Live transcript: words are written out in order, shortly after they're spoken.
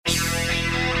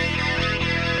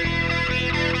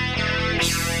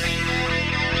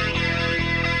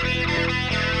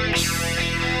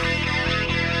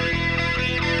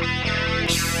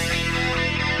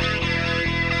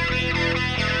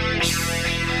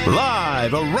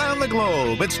Live around the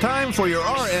globe, it's time for your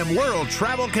RM World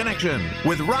Travel Connection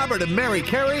with Robert and Mary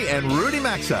Carey and Rudy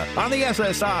Maxa on the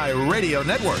SSI Radio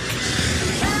Network.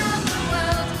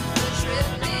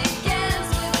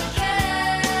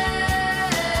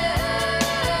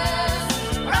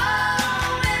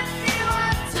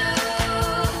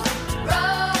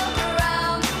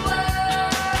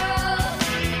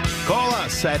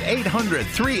 At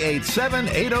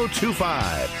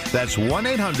 800-387-8025. That's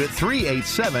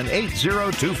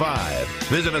 1-800-387-8025.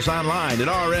 Visit us online at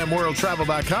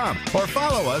rmworldtravel.com or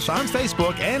follow us on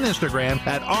Facebook and Instagram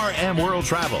at RM World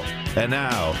Travel. And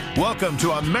now, welcome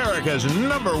to America's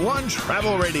 #1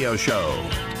 travel radio show.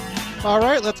 All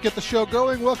right, let's get the show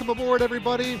going. Welcome aboard,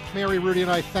 everybody. Mary, Rudy,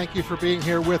 and I thank you for being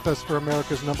here with us for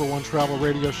America's #1 travel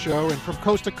radio show. And from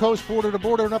coast to coast, border to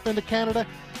border, and up into Canada,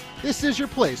 this is your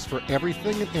place for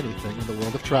everything and anything in the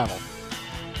world of travel.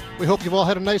 We hope you've all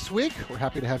had a nice week. We're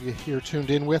happy to have you here tuned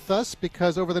in with us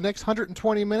because over the next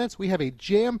 120 minutes, we have a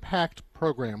jam-packed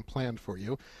program planned for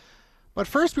you. But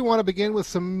first, we want to begin with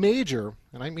some major,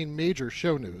 and I mean major,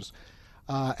 show news.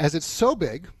 As it's so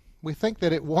big, we think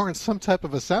that it warrants some type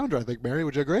of a sounder, I think. Mary,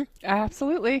 would you agree?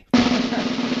 Absolutely.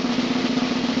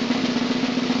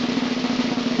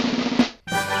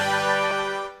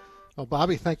 Well,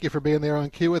 Bobby, thank you for being there on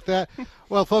cue with that.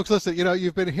 Well, folks, listen,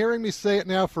 you've been hearing me say it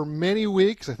now for many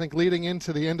weeks, I think leading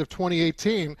into the end of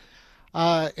 2018,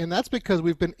 and that's because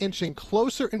we've been inching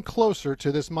closer and closer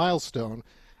to this milestone,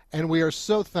 and we are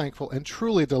so thankful and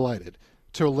truly delighted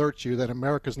to alert you that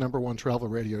America's #1 travel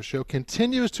radio show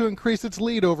continues to increase its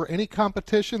lead over any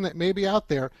competition that may be out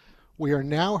there. We are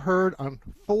now heard on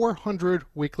 400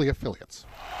 weekly affiliates.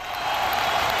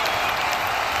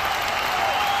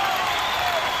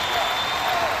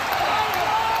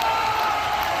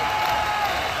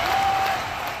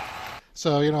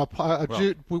 So, we want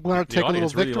to take a little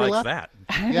victory lap. That.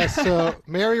 Yes, so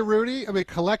Mary, Rudy,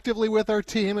 collectively with our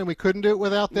team, and we couldn't do it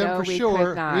without them for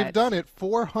sure. We've done it,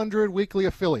 400 weekly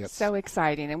affiliates. So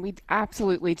exciting, and we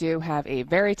absolutely do have a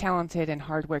very talented and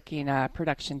hardworking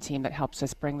production team that helps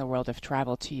us bring the world of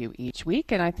travel to you each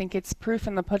week, and I think it's proof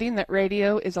in the pudding that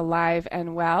radio is alive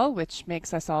and well, which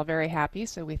makes us all very happy,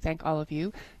 so we thank all of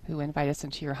you who invite us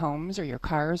into your homes or your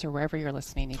cars or wherever you're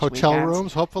listening each week. Hotel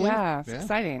rooms, hopefully. Yeah, it's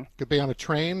exciting. Could be on a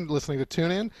train listening to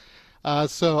TuneIn.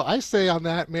 So I say on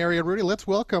that, Mary and Rudy, let's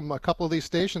welcome a couple of these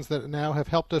stations that now have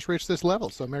helped us reach this level.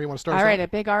 So, Mary, you want to start us All right, off? a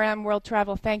big RM World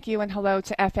Travel thank you and hello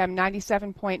to FM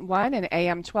 97.1 and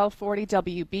AM 1240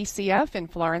 WBCF in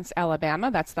Florence,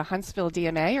 Alabama. That's the Huntsville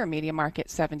DMA or Media Market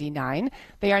 79.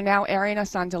 They are now airing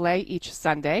us on delay each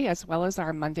Sunday, as well as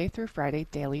our Monday through Friday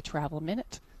Daily Travel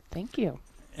Minute. Thank you.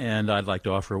 And I'd like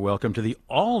to offer a welcome to the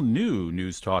all-new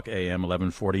News Talk AM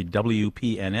 1140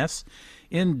 WPNS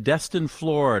in Destin,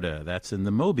 Florida. That's in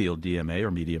the Mobile DMA,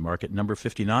 or Media Market number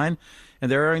 59.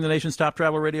 And they're airing the nation's top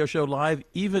travel radio show live,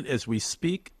 even as we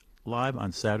speak, live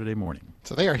on Saturday morning.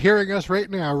 So they are hearing us right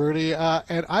now, Rudy.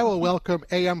 And I will welcome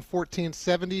AM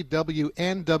 1470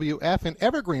 WNWF in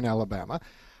Evergreen, Alabama.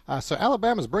 So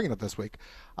Alabama's bringing it this week.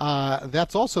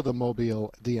 That's also the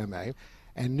Mobile DMA.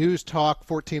 And News Talk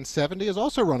 1470 is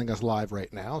also running us live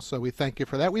right now, so we thank you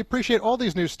for that. We appreciate all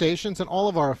these new stations and all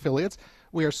of our affiliates.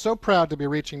 We are so proud to be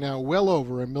reaching now well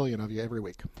over 1 million of you every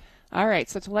week. All right,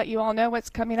 so to let you all know what's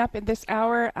coming up in this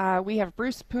hour, we have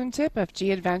Bruce Poontip of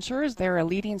G Adventures. They're a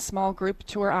leading small group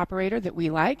tour operator that we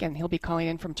like, and he'll be calling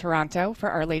in from Toronto for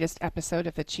our latest episode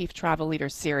of the Chief Travel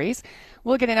Leaders series.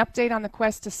 We'll get an update on the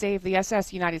quest to save the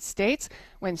SS United States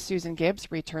when Susan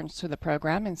Gibbs returns to the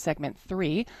program in segment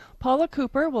 3. Paula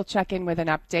Cooper will check in with an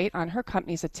update on her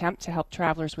company's attempt to help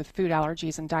travelers with food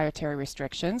allergies and dietary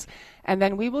restrictions. And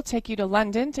then we will take you to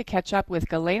London to catch up with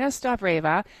Galena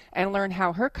Stavreva and learn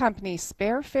how her company,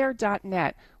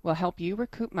 SpareFare.net, will help you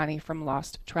recoup money from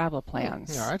lost travel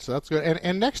plans. All right, so that's good.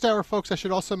 And next hour, folks, I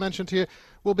should also mention to you,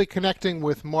 we'll be connecting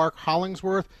with Mark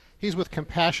Hollingsworth. He's with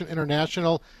Compassion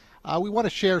International. We want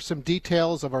to share some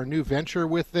details of our new venture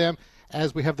with them,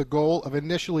 as we have the goal of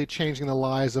initially changing the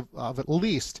lives of at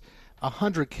least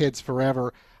 100 kids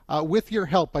forever, with your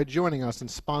help by joining us in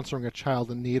sponsoring a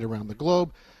child in need around the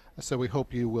globe. So we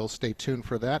hope you will stay tuned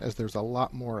for that, as there's a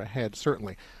lot more ahead,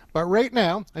 certainly. But right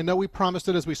now, I know we promised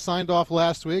it as we signed off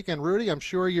last week, and Rudy, I'm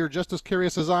sure you're just as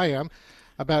curious as I am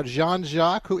about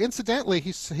Jean-Jacques, who incidentally,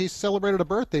 he's celebrated a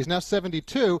birthday. He's now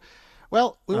 72.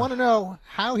 Well, we want to know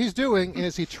how he's doing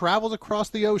as he travels across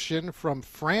the ocean from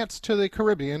France to the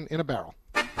Caribbean in a barrel.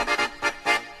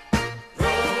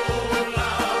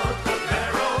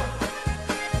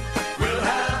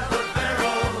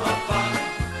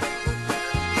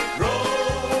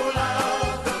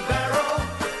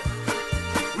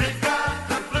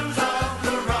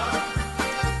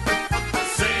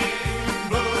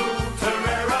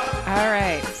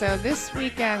 So this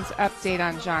weekend's update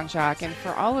on Jean-Jacques, and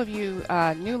for all of you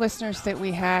new listeners that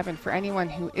we have, and for anyone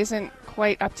who isn't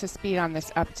quite up to speed on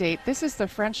this update, this is the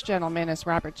French gentleman, as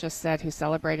Robert just said, who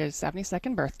celebrated his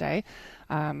 72nd birthday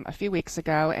a few weeks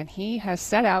ago, and he has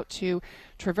set out to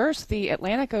traverse the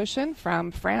Atlantic Ocean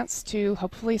from France to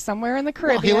hopefully somewhere in the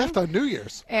Caribbean. Well, he left on New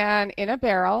Year's. And in a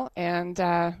barrel. And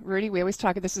Rudy, we always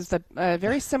talk, this is the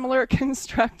very similar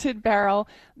constructed barrel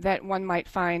that one might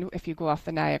find if you go off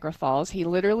the Niagara Falls.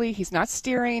 He's not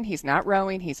steering, he's not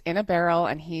rowing, he's in a barrel,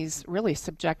 and he's really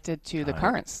subjected to the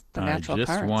currents, the natural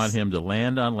currents. I just want him to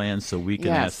land on land so we can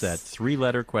ask that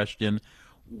three-letter question.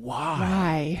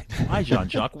 Why? Why,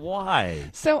 Jean-Jacques? Why?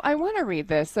 So I want to read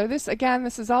this. So this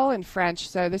is all in French.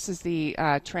 So this is the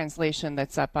translation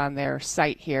that's up on their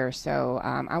site here. So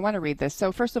I want to read this.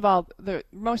 So first of all, the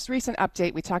most recent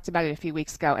update, we talked about it a few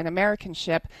weeks ago, an American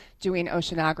ship doing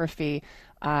oceanography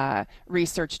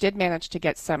research did manage to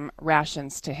get some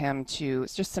rations to him, to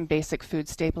just some basic food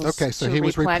staples so to he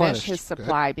was replenish his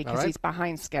supply. Good. Because he's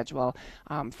behind schedule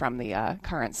from the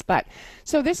currents. But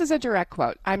so this is a direct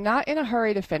quote. I'm not in a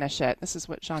hurry to finish it. This is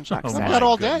what Jean-Jacques said. Not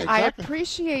all day. Exactly. I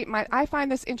appreciate I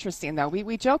find this interesting, though.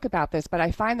 We joke about this, but I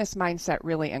find this mindset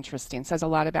really interesting. It says a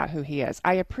lot about who he is.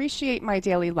 I appreciate my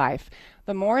daily life.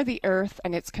 The more the earth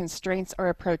and its constraints are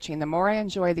approaching, the more I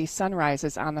enjoy these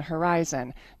sunrises on the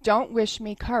horizon. Don't wish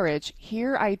me courage.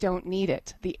 Here I don't need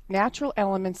it. The natural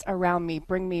elements around me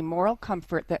bring me moral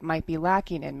comfort that might be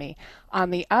lacking in me.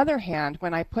 On the other hand,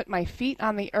 when I put my feet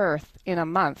on the earth in a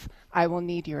month, I will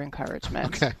need your encouragement.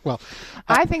 Okay, well,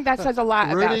 I think that says a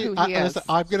lot Rudy, about who he is.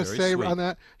 I'm going to say sweet on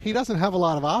that, he doesn't have a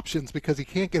lot of options because he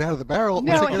can't get out of the barrel.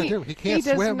 No, What's he going to do? He can't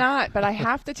swim. He does not. But I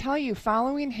have to tell you,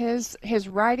 following his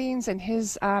writings and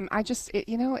his,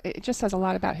 it just says a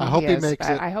lot about who he is.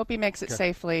 I hope he makes it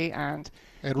safely, and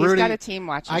he's Rudy, got a team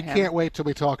watching him. I can't wait till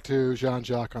we talk to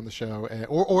Jean-Jacques on the show.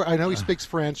 Or I know he speaks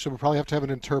French, so we'll probably have to have an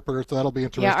interpreter, so that'll be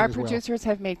interesting as well. Yeah, our as well. producers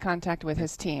have made contact with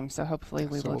his team, so hopefully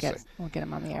we'll get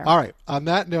him on the air. All right. On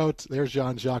that note, there's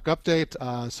Jean-Jacques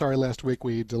update. Sorry, last week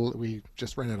we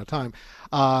just ran out of time.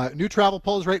 New travel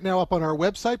polls right now up on our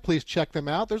website. Please check them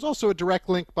out. There's also a direct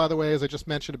link, by the way, as I just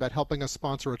mentioned, about helping us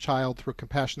sponsor a child through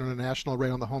Compassion International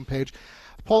right on the homepage.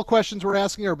 The poll questions we're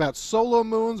asking are about solo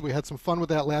moons. We had some fun with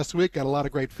that last week. Got a lot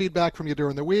of great feedback from you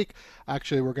during the week.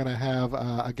 Actually, we're going to have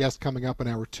a guest coming up in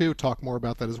hour 2, talk more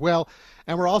about that as well.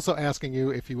 And we're also asking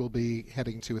you if you will be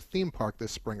heading to a theme park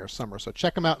this spring or summer. So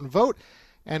check them out and vote,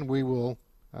 and we will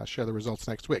share the results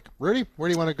next week. Rudy, where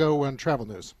do you want to go on travel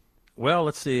news? Well,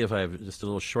 let's see if I have just a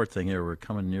little short thing here. We're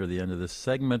coming near the end of this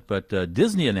segment, but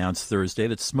Disney announced Thursday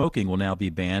that smoking will now be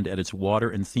banned at its water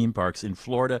and theme parks in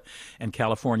Florida and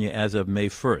California as of May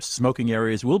 1st. Smoking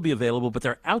areas will be available, but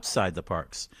they're outside the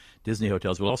parks. Disney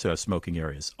hotels will also have smoking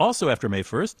areas. Also after May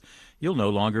 1st, you'll no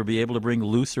longer be able to bring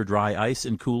loose or dry ice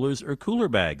in coolers or cooler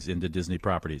bags into Disney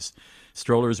properties.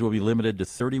 Strollers will be limited to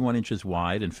 31 inches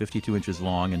wide and 52 inches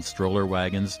long, and stroller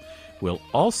wagons will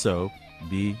also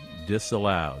be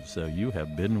disallowed. So you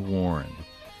have been warned.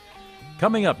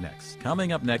 Coming up next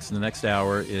in the next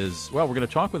hour is, well, we're going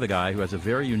to talk with a guy who has a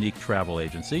very unique travel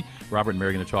agency. Robert and Mary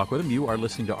are going to talk with him. You are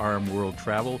listening to RM World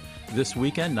Travel this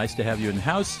weekend. Nice to have you in the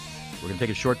house. We're going to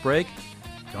take a short break.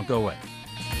 Don't go away.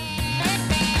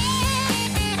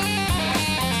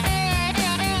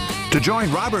 To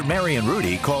join Robert, Mary, and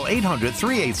Rudy, call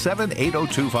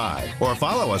 800-387-8025 or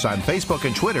follow us on Facebook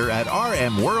and Twitter at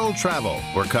RM World Travel.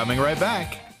 We're coming right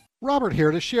back. Robert here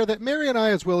to share that Mary and I,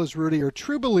 as well as Rudy, are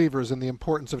true believers in the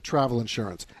importance of travel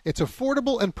insurance. It's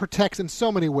affordable and protects in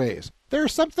so many ways. There are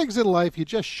some things in life you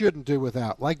just shouldn't do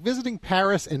without, like visiting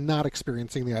Paris and not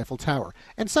experiencing the Eiffel Tower.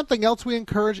 And something else we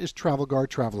encourage is Travel Guard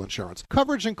travel insurance.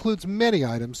 Coverage includes many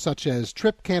items such as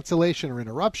trip cancellation or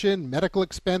interruption, medical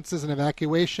expenses and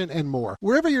evacuation, and more.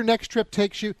 Wherever your next trip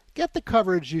takes you, get the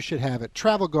coverage you should have at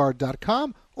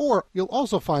TravelGuard.com, or you'll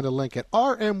also find a link at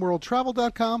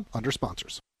rmworldtravel.com under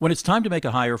sponsors. When it's time to make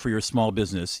a hire for your small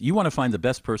business, you want to find the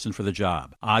best person for the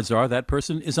job. Odds are that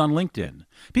person is on LinkedIn.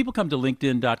 People come to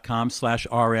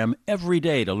linkedin.com/RM every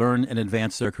day to learn and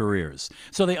advance their careers,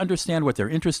 so they understand what they're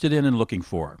interested in and looking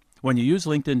for. When you use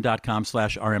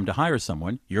linkedin.com/RM to hire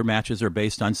someone, your matches are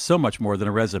based on so much more than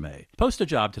a resume. Post a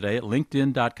job today at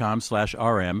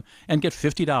linkedin.com/RM and get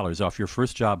 $50 off your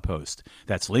first job post.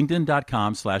 That's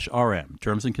linkedin.com/RM.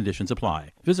 Terms and conditions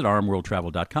apply. Visit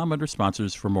rmworldtravel.com under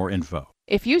sponsors for more info.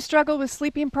 If you struggle with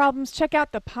sleeping problems, check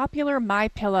out the popular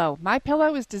MyPillow.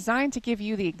 MyPillow is designed to give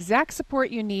you the exact support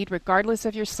you need regardless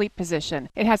of your sleep position.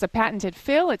 It has a patented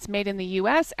fill, it's made in the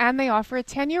US, and they offer a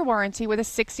 10-year warranty with a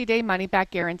 60-day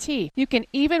money-back guarantee. You can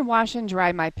even wash and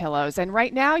dry MyPillows, and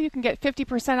right now you can get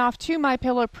 50% off 2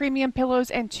 MyPillow premium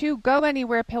pillows and 2 Go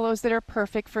Anywhere pillows that are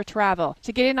perfect for travel.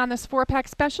 To get in on this 4-pack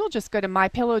special, just go to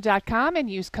mypillow.com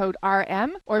and use code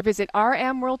RM or visit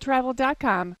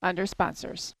rmworldtravel.com under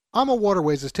sponsors. AMA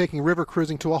Waterways is taking river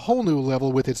cruising to a whole new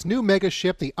level with its new mega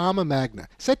ship, the AMA Magna.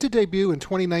 Set to debut in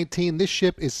 2019, this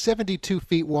ship is 72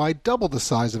 feet wide, double the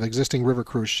size of existing river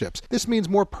cruise ships. This means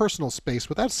more personal space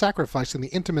without sacrificing the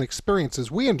intimate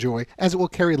experiences we enjoy, as it will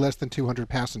carry less than 200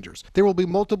 passengers. There will be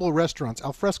multiple restaurants,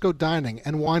 alfresco dining,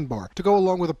 and wine bar to go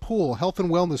along with a pool, health and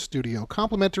wellness studio,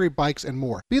 complimentary bikes, and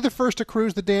more. Be the first to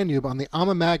cruise the Danube on the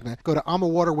AMA Magna. Go to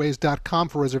amawaterways.com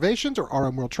for reservations or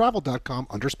rmworldtravel.com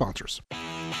under sponsors.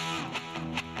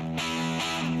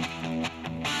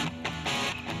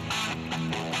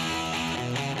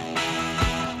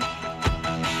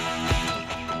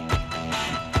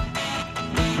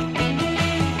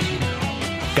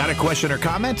 Got a question or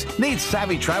comment? Need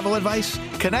savvy travel advice?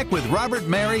 Connect with Robert,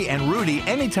 Mary, and Rudy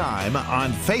anytime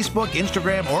on Facebook,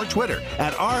 Instagram, or Twitter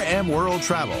at RM World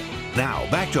Travel. Now,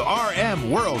 back to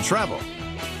RM World Travel.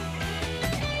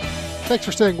 Thanks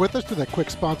for staying with us through that quick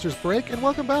sponsors break, and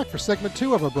welcome back for segment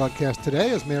 2 of our broadcast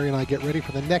today as Mary and I get ready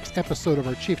for the next episode of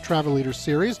our Chief Travel Leaders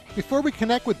series. Before we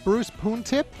connect with Bruce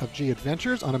Poontip of G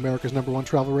Adventures on America's #1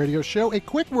 travel radio show, a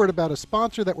quick word about a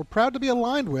sponsor that we're proud to be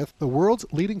aligned with, the world's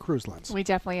leading cruise lines. We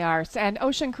definitely are. And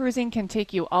ocean cruising can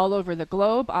take you all over the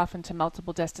globe, often to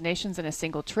multiple destinations in a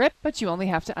single trip, but you only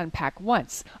have to unpack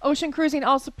once. Ocean cruising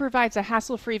also provides a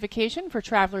hassle-free vacation for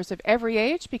travelers of every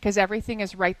age because everything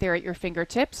is right there at your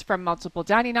fingertips, from multiple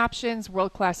dining options,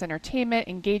 world-class entertainment,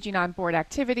 engaging on-board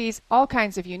activities, all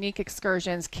kinds of unique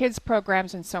excursions, kids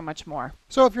programs, and so much more.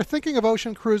 So if you're thinking of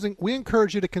ocean cruising, we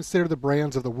encourage you to consider the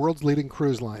brands of the world's leading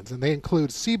cruise lines, and they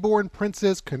include Seabourn,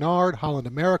 Princess, Cunard, Holland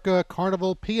America,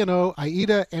 Carnival, P&O,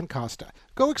 AIDA, and Costa.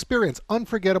 Go experience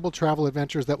unforgettable travel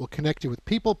adventures that will connect you with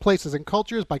people, places, and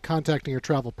cultures by contacting your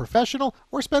travel professional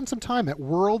or spend some time at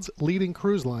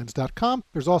worldsleadingcruiselines.com.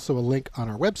 There's also a link on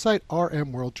our website,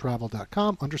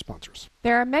 rmworldtravel.com, under sponsors.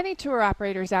 There are many tour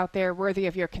operators out there worthy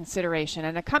of your consideration,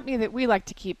 and a company that we like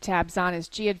to keep tabs on is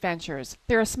G Adventures.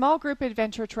 They're a small group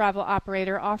adventure travel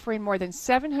operator offering more than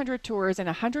 700 tours in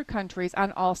 100 countries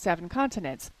on all 7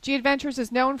 continents. G Adventures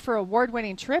is known for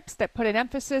award-winning trips that put an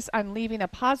emphasis on leaving a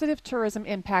positive tourism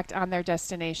impact on their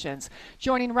destinations.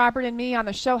 Joining Robert and me on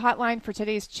the show hotline for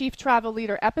today's Chief Travel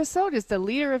Leader episode is the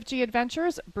leader of G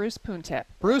Adventures, Bruce Poontip.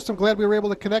 Bruce, I'm glad we were able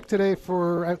to connect today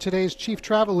for today's Chief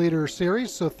Travel Leader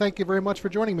series, so thank you very much for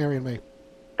joining Mary and me.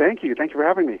 Thank you. Thank you for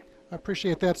having me. I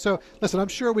appreciate that. So, listen, I'm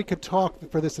sure we could talk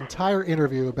for this entire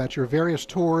interview about your various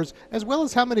tours, as well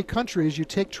as how many countries you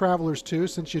take travelers to,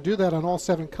 since you do that on all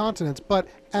 7 continents. But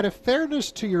out of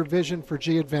fairness to your vision for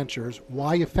G Adventures,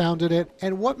 why you founded it,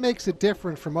 and what makes it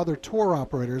different from other tour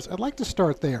operators, I'd like to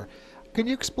start there. Can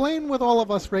you explain with all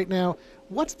of us right now,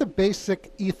 what's the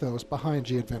basic ethos behind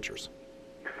G Adventures?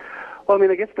 Well, I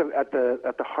mean, I guess at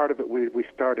the heart of it, we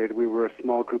started, we were a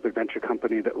small group adventure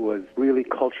company that was really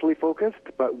culturally focused,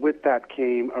 but with that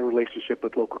came a relationship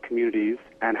with local communities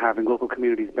and having local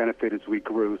communities benefit as we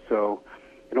grew. So,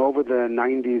 over the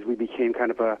 90s, we became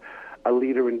kind of a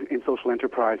leader in social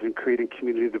enterprise and creating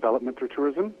community development through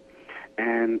tourism.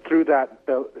 And through that,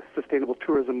 the sustainable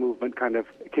tourism movement kind of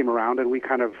came around, and we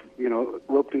kind of,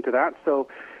 roped into that. So,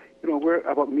 we're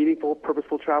about meaningful,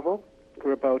 purposeful travel.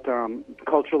 We're about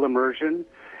cultural immersion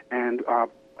and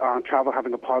travel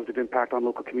having a positive impact on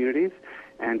local communities,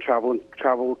 and travel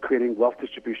creating wealth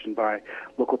distribution by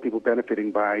local people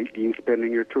benefiting by you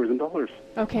spending your tourism dollars.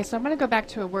 Okay, so I'm going to go back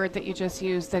to a word that you just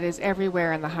used that is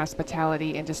everywhere in the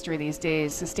hospitality industry these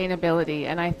days, sustainability.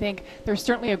 And I think there's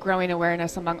certainly a growing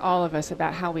awareness among all of us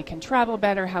about how we can travel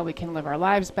better, how we can live our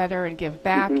lives better and give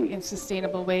back in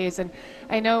sustainable ways. And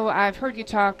I know I've heard you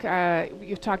talk,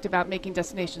 you've talked about making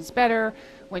destinations better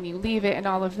when you leave it and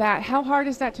all of that. How hard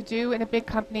is that to do in a big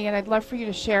company? And I'd love for you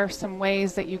to share some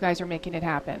ways that you guys are making it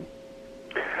happen.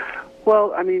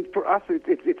 Well, I mean, for us,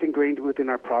 it's ingrained within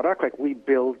our product. Like, we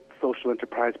build social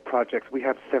enterprise projects. We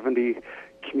have 70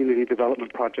 community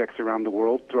development projects around the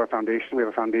world through our foundation. We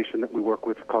have a foundation that we work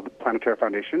with called the Planetary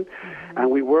Foundation,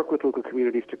 and we work with local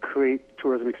communities to create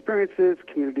tourism experiences,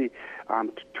 community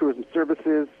tourism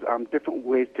services, different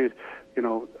ways to,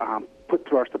 put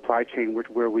through our supply chain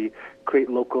where we create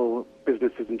local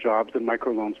businesses and jobs and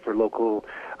microloans for local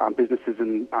businesses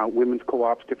and women's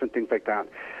co-ops, different things like that.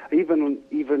 Even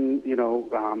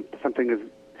something as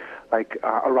like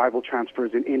arrival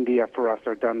transfers in India for us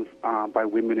are done by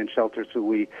women in shelters who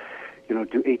we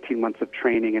do 18 months of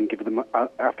training and give them,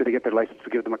 after they get their license, to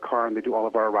give them a car, and they do all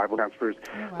of our arrival transfers.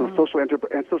 Oh, wow. So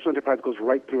social enterprise goes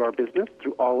right through our business,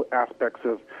 through all aspects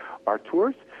of our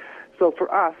tours. So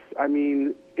for us, I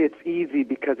mean, it's easy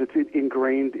because it's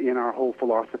ingrained in our whole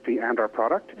philosophy and our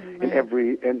product in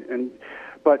every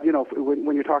but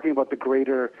when you're talking about the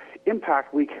greater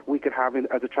impact we could have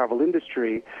as a travel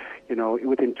industry,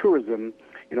 within tourism,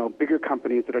 bigger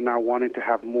companies that are now wanting to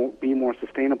have be more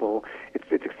sustainable.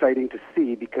 It's exciting to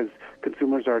see because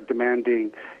consumers are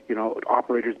demanding,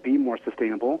 operators be more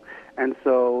sustainable, and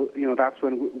so that's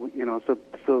when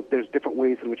so there's different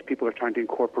ways in which people are trying to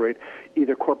incorporate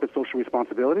either corporate social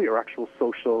responsibility or actual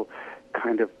social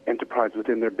kind of enterprise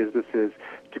within their businesses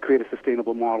to create a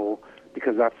sustainable model,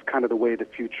 because that's kind of the way the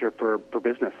future for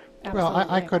business. Well,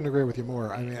 I couldn't agree with you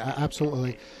more. I mean,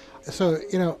 absolutely. So,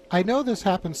 I know this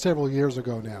happened several years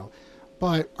ago now,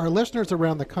 but our listeners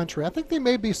around the country, I think they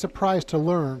may be surprised to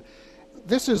learn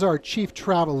this is our Chief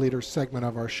Travel Leader segment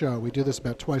of our show. We do this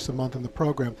about twice a month in the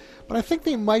program, but I think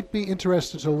they might be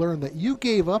interested to learn that you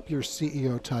gave up your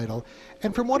CEO title,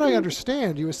 and from what I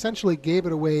understand, you essentially gave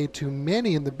it away to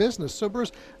many in the business. So,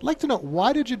 Bruce, I'd like to know,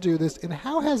 why did you do this, and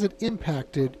how has it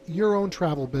impacted your own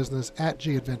travel business at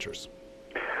G Adventures?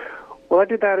 Well, I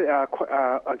did that,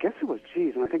 I guess it was,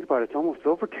 when I think about it, it's almost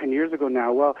over 10 years ago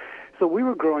now. Well, so we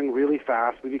were growing really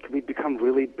fast. We'd become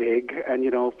really big. And,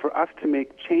 for us to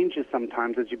make changes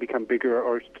sometimes as you become bigger,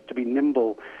 or to be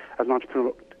nimble as an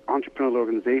entrepreneurial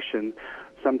organization,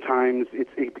 sometimes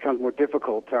it becomes more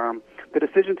difficult. The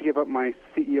decision to give up my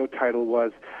CEO title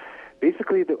was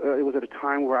basically, it was at a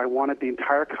time where I wanted the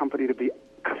entire company to be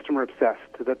customer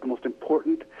obsessed, that the most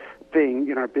important thing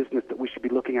in our business that we should be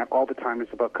looking at all the time is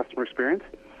about customer experience.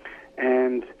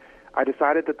 And I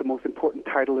decided that the most important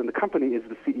title in the company is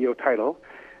the CEO title,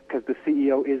 because the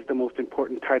CEO is the most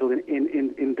important title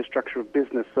in the structure of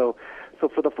business. So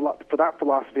for that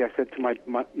philosophy, I said to my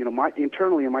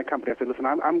internally in my company, I said, listen,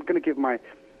 I'm going to give my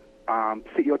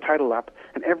CEO title up,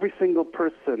 and every single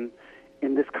person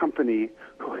in this company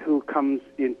who comes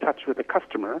in touch with a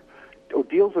customer or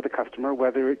deals with a customer,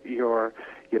 whether you're,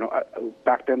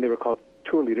 back then they were called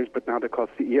tour leaders, but now they're called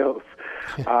CEOs,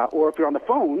 or if you're on the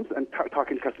phones and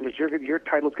talking to customers, your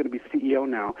title is going to be CEO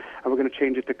now, and we're going to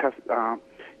change it to,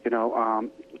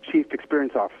 Chief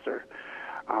Experience Officer.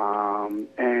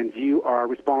 And you are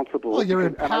responsible. Well, you're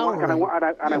empowering.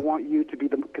 I want you to be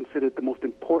considered the most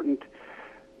important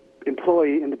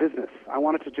employee in the business. I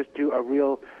wanted to just do a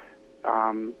real,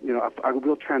 a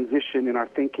real transition in our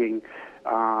thinking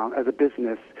as a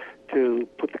business to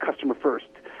put the customer first.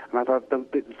 And I thought,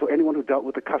 so anyone who dealt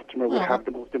with the customer would have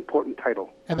the most important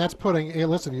title. And that's putting,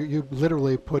 listen, you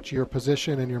literally put your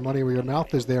position and your money where your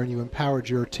mouth is there, and you empowered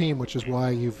your team, which is why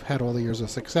you've had all the years of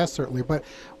success, certainly. But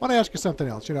I want to ask you something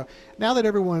else. Now that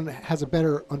everyone has a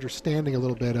better understanding a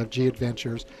little bit of G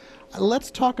Adventures,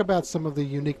 let's talk about some of the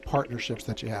unique partnerships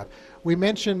that you have. We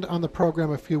mentioned on the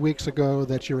program a few weeks ago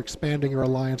that you're expanding your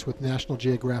alliance with National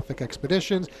Geographic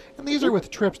Expeditions, and these are with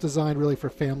trips designed really for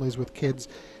families with kids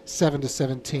 7 to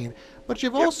 17. But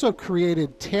you've also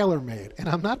created TaylorMade, and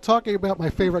I'm not talking about my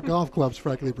favorite golf clubs,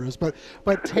 frankly, Bruce, but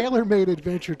TaylorMade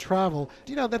Adventure Travel,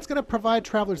 that's going to provide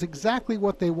travelers exactly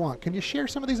what they want. Can you share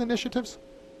some of these initiatives?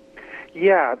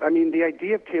 Yeah, I mean, the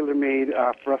idea of TaylorMade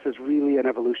for us is really an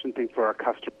evolution thing for our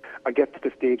customers. I get to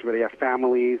the stage where they have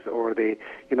families, or they,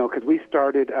 because we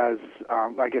started as,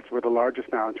 I guess we're the largest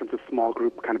now in terms of small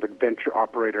group kind of adventure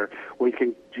operator, where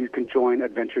you can join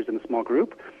adventures in a small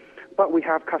group. But we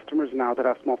have customers now that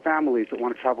have small families that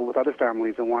want to travel with other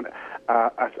families and want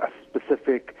a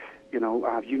specific,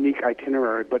 unique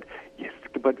itinerary, but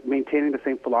maintaining the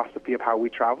same philosophy of how we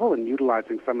travel and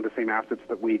utilizing some of the same assets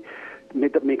that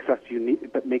makes us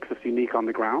unique on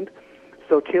the ground.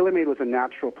 So TaylorMade was a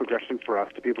natural progression for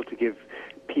us to be able to give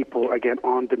people, again,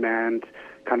 on-demand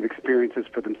kind of experiences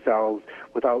for themselves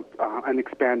without and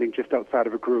expanding just outside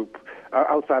of a group,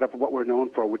 outside of what we're known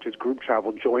for, which is group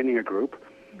travel, joining a group.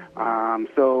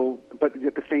 But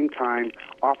at the same time,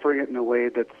 offering it in a way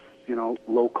that's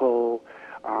local,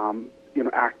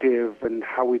 active, and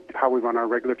how we run our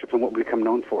regular trips and what we become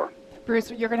known for.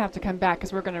 Bruce, you're going to have to come back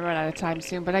because we're going to run out of time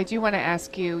soon, but I do want to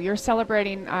ask you, you're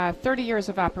celebrating 30 years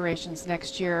of operations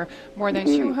next year. More than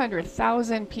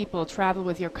 200,000 people travel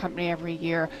with your company every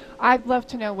year. I'd love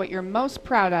to know what you're most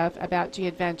proud of about G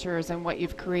Adventures and what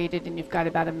you've created, and you've got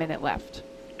about a minute left.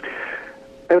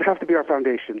 It would have to be our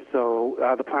foundation. So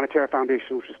the Planetera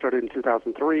Foundation, which was started in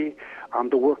 2003,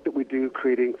 the work that we do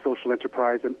creating social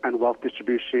enterprise and wealth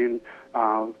distribution,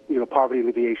 poverty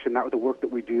alleviation, that was the work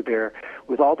that we do there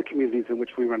with all the communities in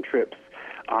which we run trips.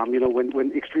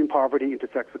 When extreme poverty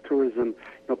intersects with tourism,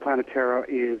 Planetera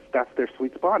that's their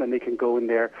sweet spot, and they can go in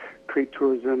there, create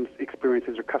tourism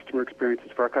experiences or customer experiences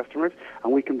for our customers,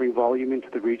 and we can bring volume into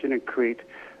the region and create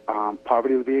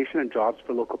poverty alleviation and jobs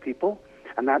for local people.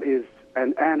 And that is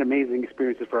and amazing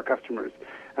experiences for our customers.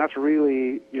 And that's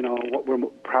really, what we're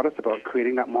proudest about,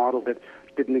 creating that model that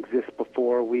didn't exist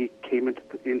before we came into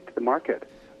the market.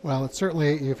 Well, it's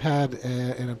certainly, you've had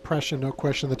an impression, no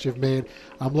question, that you've made.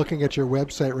 I'm looking at your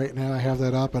website right now. I have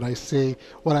that up, and I see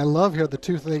what I love here, the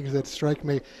two things that strike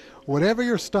me. Whatever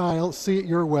your style, see it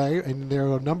your way, and there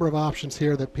are a number of options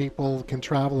here that people can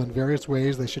travel in various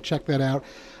ways. They should check that out.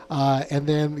 And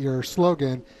then your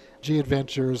slogan, G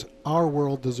Adventures, our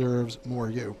world deserves more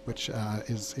you, which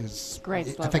is great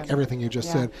slogan. I think everything you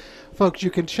just said. Folks, you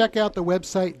can check out the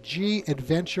website,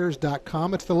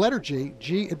 gadventures.com. It's the letter G,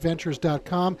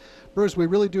 gadventures.com. Bruce, we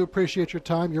really do appreciate your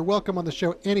time. You're welcome on the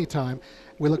show anytime.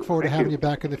 We look forward to having you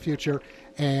back in the future,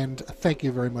 and thank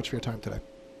you very much for your time today.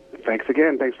 Thanks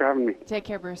again. Thanks for having me. Take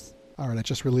care, Bruce. All right, I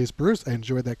just released Bruce. I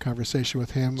enjoyed that conversation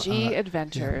with him. G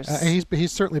Adventures. Yeah.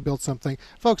 He's certainly built something.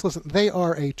 Folks, listen, they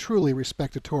are a truly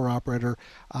respected tour operator,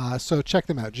 so check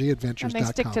them out, gadventures.com. And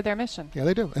they stick to their mission. Yeah,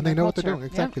 they do, and they know what they're doing.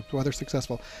 Exactly, why they're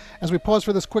successful. As we pause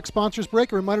for this quick sponsors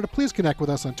break, a reminder to please connect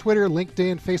with us on Twitter,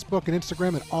 LinkedIn, Facebook, and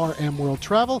Instagram at RM World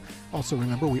Travel. Also,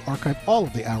 remember, we archive all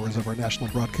of the hours of our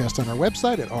national broadcast on our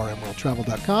website at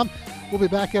rmworldtravel.com. We'll be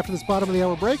back after this bottom of the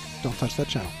hour break. Don't touch that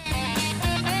channel.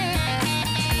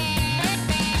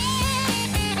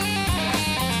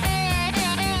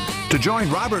 To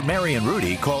join Robert, Mary, and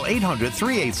Rudy, call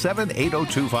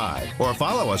 800-387-8025 or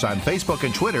follow us on Facebook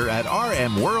and Twitter at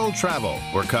RM World Travel.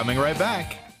 We're coming right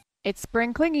back. It's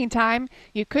spring cleaning time.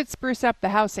 You could spruce up the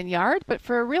house and yard, but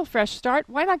for a real fresh start,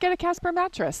 why not get a Casper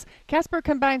mattress? Casper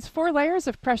combines 4 layers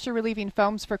of pressure-relieving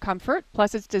foams for comfort,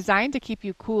 plus it's designed to keep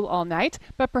you cool all night.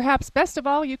 But perhaps best of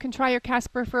all, you can try your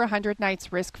Casper for 100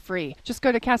 nights risk-free. Just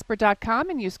go to Casper.com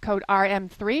and use code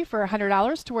RM3 for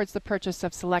 $100 towards the purchase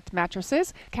of select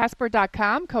mattresses.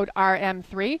 Casper.com, code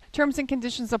RM3. Terms and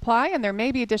conditions apply, and there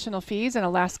may be additional fees in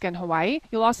Alaska and Hawaii.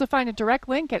 You'll also find a direct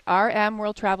link at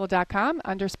rmworldtravel.com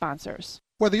under sponsors.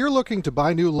 Whether you're looking to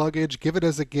buy new luggage, give it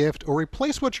as a gift, or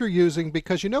replace what you're using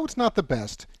because you know it's not the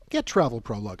best, get Travel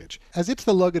Pro luggage, as it's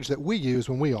the luggage that we use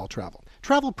when we all travel.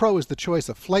 Travel Pro is the choice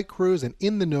of flight crews and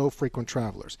in-the-know frequent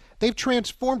travelers. They've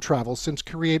transformed travel since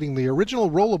creating the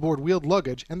original rollaboard wheeled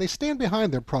luggage, and they stand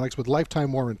behind their products with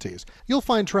lifetime warranties. You'll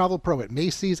find Travel Pro at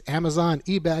Macy's, Amazon,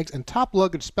 eBags, and top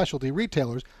luggage specialty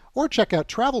retailers, or check out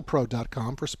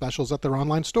travelpro.com for specials at their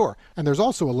online store. And there's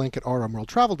also a link at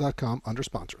rmworldtravel.com under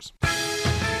sponsors.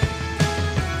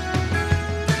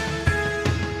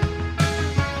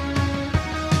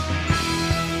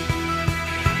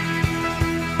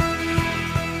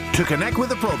 To connect with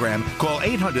the program, call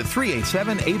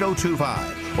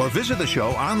 800-387-8025 or visit the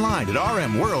show online at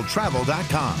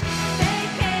rmworldtravel.com.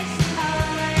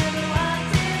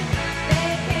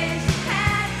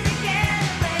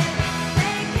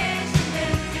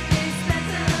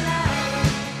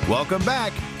 Welcome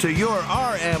back to your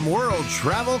RM World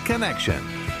Travel Connection.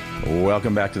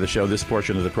 Welcome back to the show. This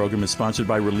portion of the program is sponsored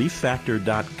by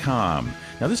ReliefFactor.com.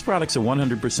 Now, this product's a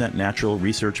 100% natural,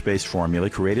 research-based formula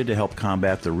created to help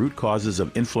combat the root causes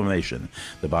of inflammation,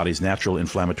 the body's natural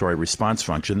inflammatory response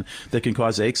function that can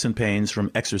cause aches and pains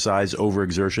from exercise,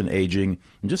 overexertion, aging,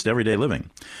 and just everyday living.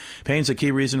 Pain's a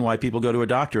key reason why people go to a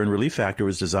doctor, and Relief Factor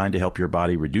is designed to help your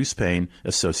body reduce pain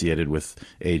associated with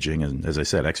aging and, as I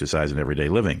said, exercise and everyday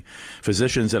living.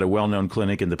 Physicians at a well-known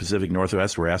clinic in the Pacific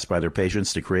Northwest were asked by their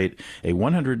patients to create a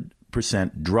 100%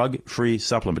 drug-free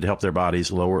supplement to help their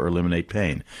bodies lower or eliminate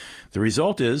pain. The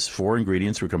result is 4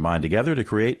 ingredients were combined together to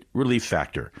create Relief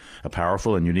Factor, a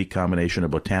powerful and unique combination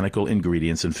of botanical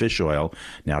ingredients and fish oil,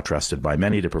 now trusted by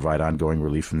many to provide ongoing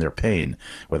relief from their pain,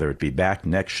 whether it be back,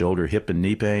 neck, shoulder, hip, and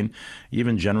knee pain,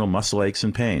 even general muscle aches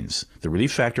and pains. The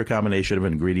Relief Factor combination of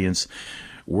ingredients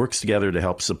works together to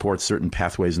help support certain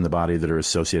pathways in the body that are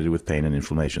associated with pain and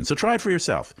inflammation. So try it for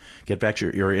yourself. Get back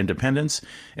your independence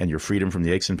and your freedom from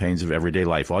the aches and pains of everyday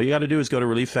life. All you got to do is go to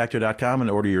ReliefFactor.com and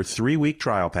order your 3-week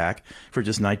trial pack for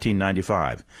just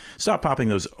 $19.95. Stop popping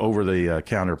those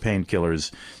over-the-counter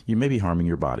painkillers. You may be harming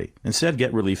your body. Instead,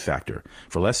 get Relief Factor.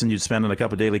 For less than you'd spend on a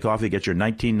cup of daily coffee, get your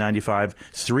 $19.95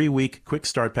 3-week quick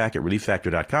start pack at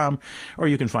ReliefFactor.com, or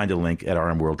you can find a link at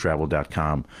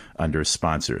rmworldtravel.com under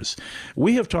sponsors. We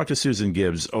We have talked to Susan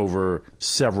Gibbs over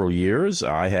several years.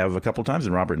 I have a couple times,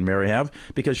 and Robert and Mary have,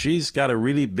 because she's got a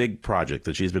really big project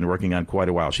that she's been working on quite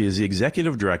a while. She is the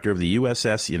executive director of the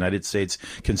USS United States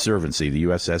Conservancy. The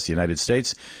USS United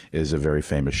States is a very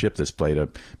famous ship that's played a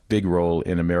big role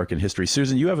in American history.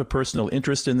 Susan, you have a personal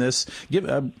interest in this.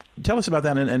 Tell us about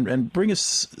that and bring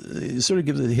us, sort of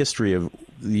give the history of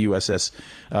the USS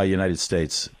United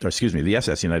States, or excuse me, the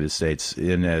SS United States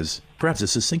in as perhaps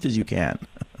as succinct as you can.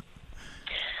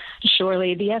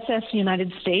 Surely. The SS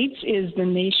United States is the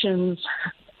nation's,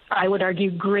 I would argue,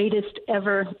 greatest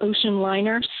ever ocean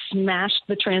liner, smashed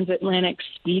the transatlantic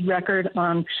speed record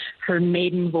on her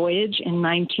maiden voyage in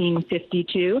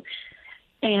 1952.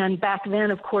 And back then,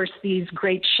 of course, these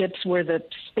great ships were the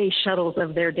space shuttles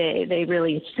of their day. They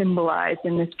really symbolized,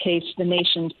 in this case, the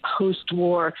nation's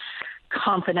post-war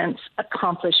confidence,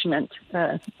 accomplishment,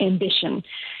 ambition.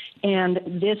 And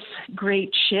this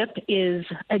great ship is,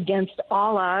 against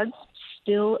all odds,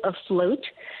 still afloat,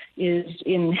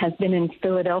 has been in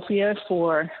Philadelphia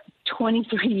for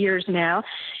 23 years now.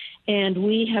 And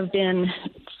we have been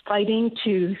fighting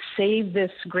to save this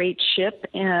great ship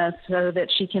so that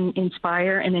she can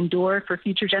inspire and endure for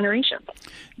future generations.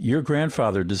 Your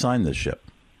grandfather designed this ship.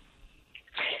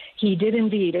 He did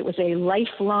indeed. It was a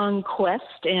lifelong quest,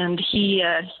 and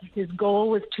his goal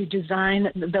was to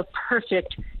design the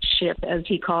perfect ship, as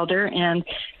he called her, and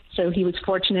so he was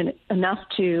fortunate enough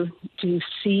to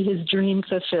see his dream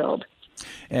fulfilled.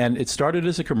 And it started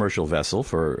as a commercial vessel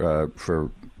for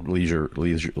leisure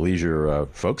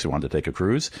folks who wanted to take a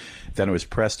cruise. Then it was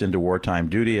pressed into wartime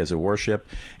duty as a warship,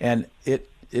 and it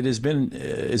has been.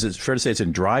 Is it fair to say it's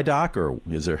in dry dock, or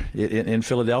is there in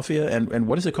Philadelphia? And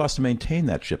what does it cost to maintain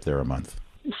that ship there a month?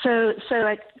 So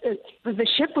the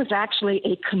ship was actually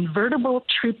a convertible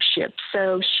troop ship.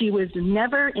 So she was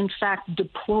never, in fact,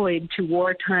 deployed to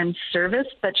wartime service,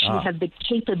 but she had the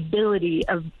capability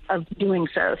of doing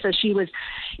so. So she was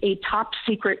a top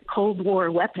secret Cold War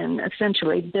weapon,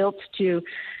 essentially built to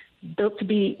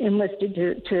be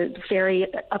enlisted to ferry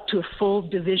up to a full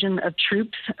division of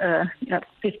troops,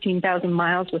 15,000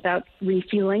 miles without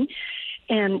refueling.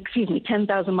 And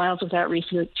 10,000 miles without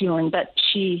refueling, but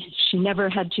she never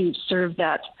had to serve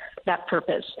that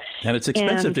purpose. And it's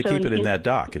expensive to keep it in that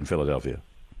dock in Philadelphia.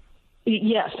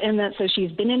 Yes, and so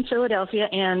she's been in Philadelphia,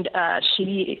 and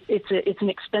it's an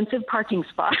expensive parking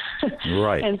spot.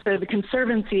 Right. And so the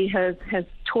Conservancy has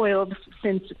toiled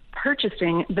since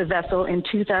purchasing the vessel in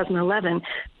 2011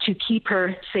 to keep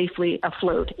her safely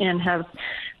afloat, and have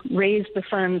raised the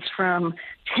funds from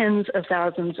tens of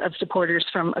thousands of supporters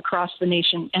from across the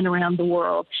nation and around the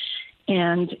world.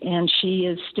 And she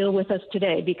is still with us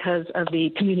today because of the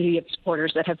community of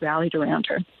supporters that have rallied around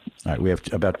her. All right, we have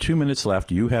about 2 minutes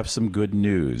left. You have some good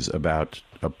news about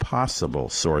a possible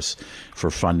source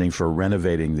for funding for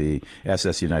renovating the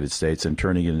SS United States and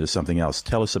turning it into something else.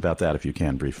 Tell us about that if you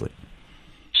can, briefly.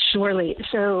 Surely.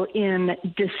 So in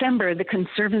December, the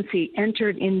Conservancy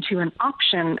entered into an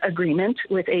option agreement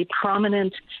with a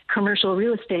prominent commercial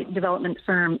real estate development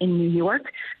firm in New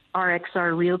York,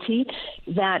 RXR Realty,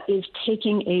 that is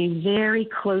taking a very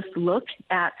close look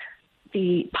at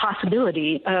the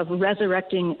possibility of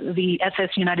resurrecting the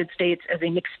SS United States as a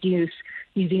mixed-use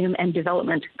museum and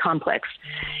development complex.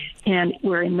 And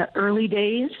we're in the early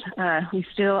days. We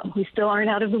still aren't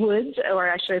out of the woods, or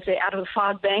I should say out of the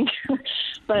fog bank,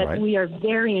 but right. We are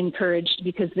very encouraged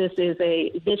because this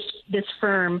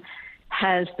firm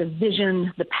has the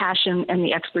vision, the passion, and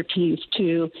the expertise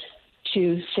to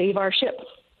save our ship.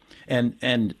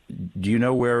 And do you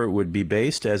know where it would be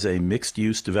based as a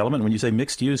mixed-use development? When you say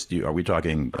mixed-use, are we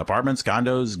talking apartments,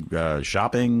 condos,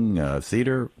 shopping,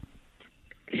 theater?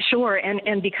 Sure,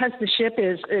 and because the ship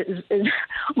is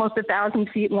almost 1,000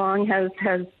 feet long, has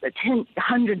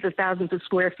hundreds of thousands of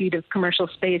square feet of commercial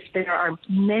space, there are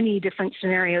many different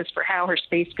scenarios for how her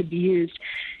space could be used,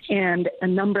 and a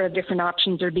number of different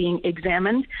options are being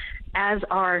examined, as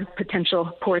are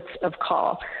potential ports of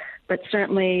call. But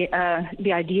certainly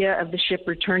the idea of the ship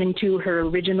returning to her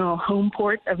original home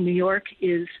port of New York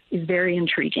is very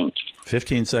intriguing.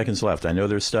 15 seconds left. I know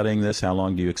they're studying this. How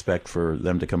long do you expect for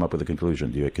them to come up with a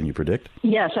conclusion? Can you predict?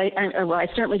 Yes, I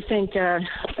certainly think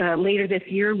later this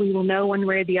year we will know one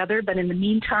way or the other. But in the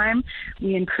meantime,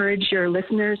 we encourage your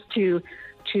listeners to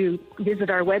visit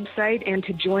our website and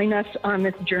to join us on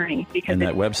this journey. Because and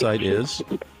that website is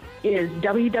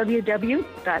www.ssus.com.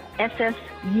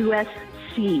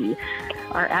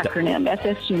 Our acronym,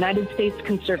 SS United States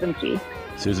Conservancy.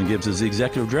 Susan Gibbs is the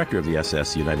Executive Director of the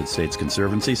SS United States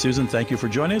Conservancy. Susan, thank you for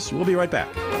joining us. We'll be right back.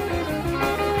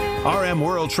 RM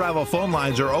World Travel phone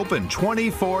lines are open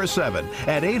 24/7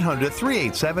 at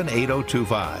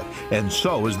 800-387-8025. And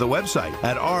so is the website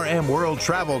at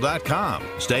rmworldtravel.com.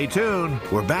 Stay tuned.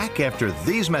 We're back after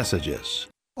these messages.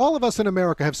 All of us in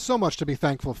America have so much to be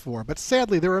thankful for, but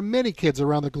sadly there are many kids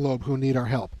around the globe who need our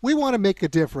help. We want to make a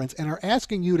difference and are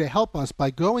asking you to help us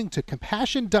by going to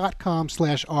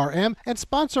compassion.com/RM and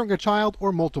sponsoring a child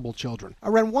or multiple children.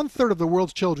 Around 1/3 of the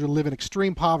world's children live in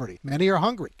extreme poverty. Many are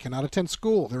hungry, cannot attend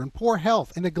school, they're in poor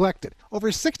health and neglected.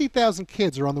 Over 60,000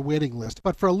 kids are on the waiting list,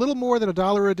 but for a little more than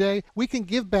 $1 a day, we can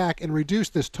give back and reduce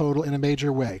this total in a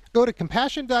major way. Go to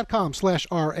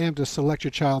compassion.com/RM to select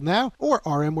your child now or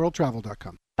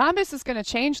rmworldtravel.com. Bombas is going to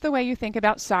change the way you think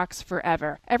about socks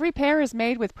forever. Every pair is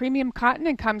made with premium cotton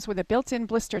and comes with a built-in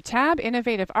blister tab,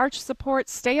 innovative arch support,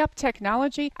 stay-up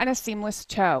technology, and a seamless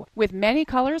toe. With many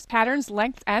colors, patterns,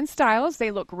 lengths, and styles,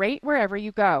 they look great wherever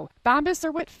you go. Bombas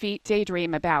are what feet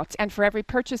daydream about. And for every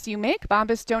purchase you make,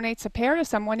 Bombas donates a pair to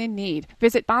someone in need.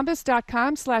 Visit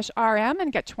bombas.com/RM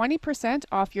and get 20%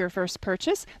 off your first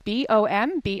purchase.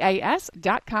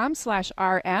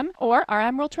 BOMBAS.com/RM or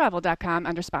rmworldtravel.com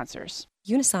under sponsors.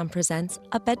 Unisom presents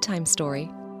A Bedtime Story.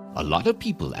 A lot of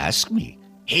people ask me,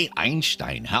 "Hey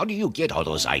Einstein, how do you get all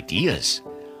those ideas?"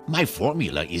 My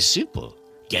formula is simple.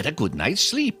 Get a good night's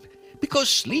sleep. Because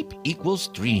sleep equals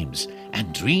dreams,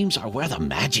 and dreams are where the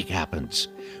magic happens.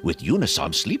 With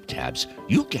Unisom sleep tabs,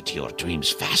 you'll get to your dreams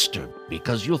faster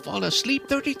because you'll fall asleep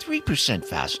 33%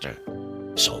 faster.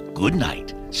 So good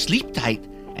night, sleep tight,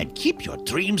 and keep your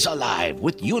dreams alive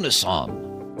with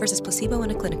Unisom. Versus placebo in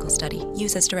a clinical study.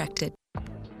 Use as directed.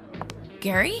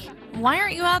 Gary, why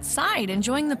aren't you outside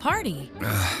enjoying the party?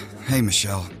 Hey,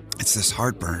 Michelle. It's this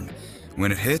heartburn.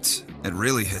 When it hits, it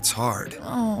really hits hard.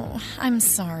 Oh, I'm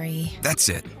sorry. That's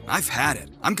it. I've had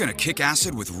it. I'm gonna kick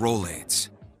acid with Rolaids.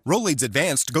 Rolaids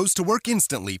Advanced goes to work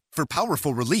instantly for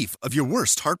powerful relief of your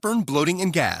worst heartburn, bloating,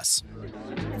 and gas.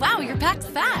 Wow, you're packed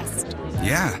fast.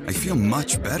 Yeah, I feel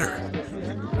much better.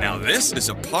 Now this is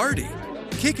a party.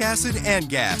 Kick acid and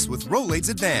gas with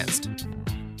Rolaids Advanced.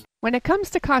 When it comes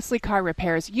to costly car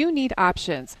repairs, you need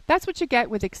options. That's what you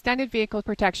get with extended vehicle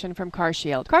protection from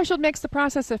CarShield. CarShield makes the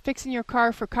process of fixing your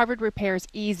car for covered repairs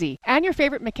easy, and your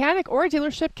favorite mechanic or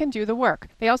dealership can do the work.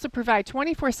 They also provide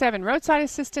 24/7 roadside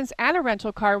assistance and a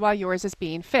rental car while yours is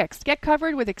being fixed. Get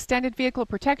covered with extended vehicle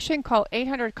protection. Call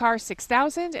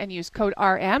 800-CAR-6000 and use code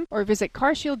RM, or visit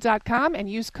carshield.com and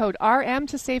use code RM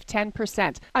to save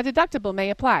 10%. A deductible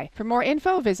may apply. For more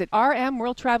info, visit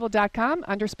rmworldtravel.com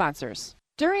under sponsors.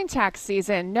 During tax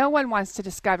season, no one wants to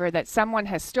discover that someone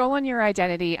has stolen your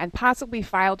identity and possibly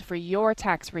filed for your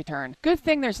tax return. Good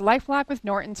thing there's LifeLock with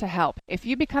Norton to help. If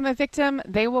you become a victim,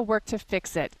 they will work to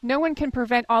fix it. No one can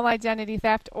prevent all identity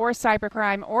theft or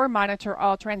cybercrime or monitor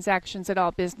all transactions at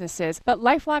all businesses, but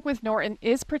LifeLock with Norton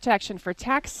is protection for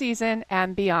tax season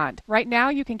and beyond. Right now,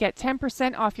 you can get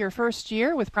 10% off your first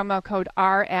year with promo code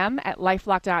RM at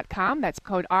lifelock.com. That's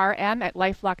code RM at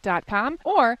lifelock.com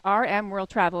or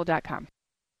rmworldtravel.com.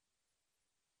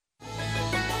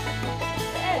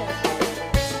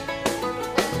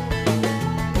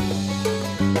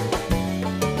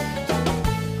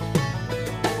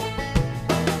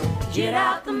 Get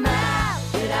out the map,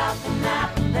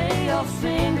 and lay your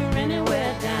finger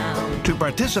anywhere down. To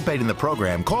participate in the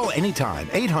program, call anytime,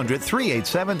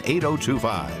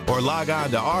 800-387-8025, or log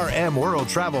on to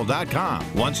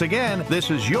rmworldtravel.com. Once again, this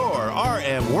is your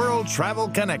RM World Travel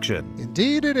Connection.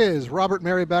 Indeed it is. Robert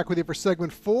Mary back with you for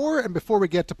segment 4, and before we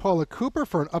get to Paula Cooper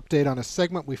for an update on a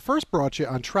segment we first brought you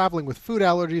on traveling with food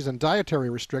allergies and dietary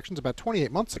restrictions about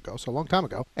 28 months ago, so a long time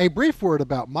ago, a brief word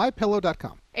about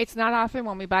MyPillow.com. It's not often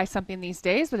when we buy something these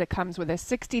days that it comes with a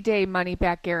 60-day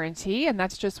money-back guarantee, and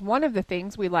that's just one of the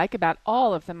things we like about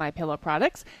all of the MyPillow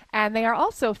products. And they are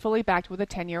also fully backed with a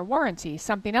 10-year warranty.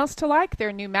 Something else to like,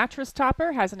 their new mattress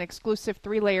topper has an exclusive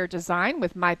 3-layer design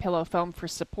with MyPillow foam for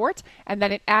support, and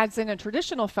then it adds in a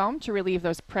traditional foam to relieve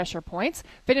those pressure points,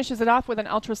 finishes it off with an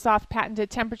ultra-soft patented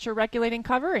temperature-regulating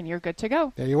cover, and you're good to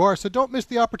go. There you are. So don't miss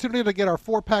the opportunity to get our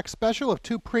 4-pack special of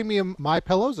 2 premium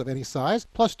MyPillows of any size,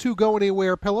 plus 2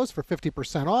 go-anywhere pillows for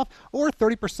 50% off, or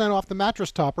 30% off the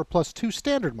mattress topper plus 2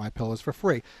 standard MyPillows for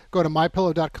free. Go to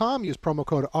mypillow.com, use promo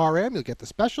code RM, you'll get the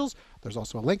specials. There's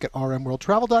also a link at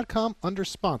rmworldtravel.com under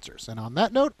sponsors. And on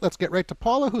that note, let's get right to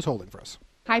Paula, who's holding for us.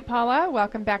 Hi, Paula.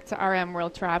 Welcome back to RM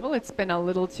World Travel. It's been a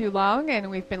little too long,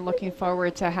 and we've been looking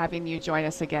forward to having you join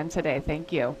us again today.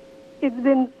 Thank you. It's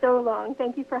been so long.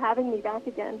 Thank you for having me back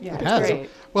again. Yeah, It has. great.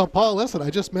 Well, Paul, listen,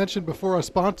 I just mentioned before our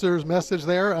sponsor's message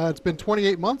there, it's been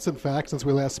 28 months, in fact, since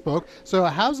we last spoke. So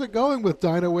how's it going with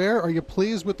DynaWare? Are you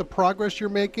pleased with the progress you're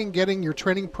making, getting your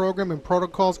training program and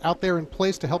protocols out there in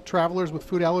place to help travelers with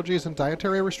food allergies and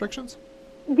dietary restrictions?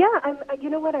 Yeah, you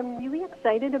know what? I'm really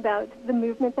excited about the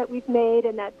movement that we've made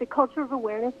and that the culture of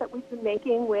awareness that we've been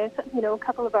making with, a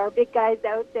couple of our big guys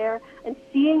out there and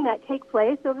seeing that take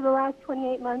place over the last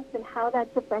 28 months and how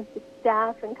that's affected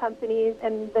staff and companies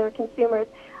and their consumers.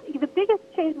 The biggest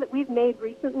change that we've made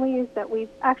recently is that we've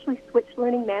actually switched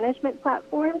learning management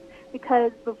platforms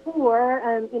because before,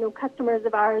 customers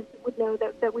of ours would know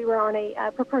that we were on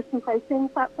a per-person pricing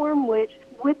platform, which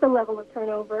with the level of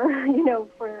turnover,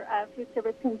 for food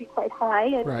service can be quite high,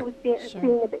 and Right. it was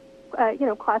being a bit,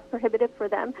 cost prohibitive for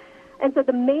them. And so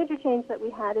the major change that we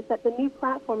had is that the new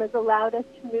platform has allowed us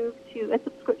to move to a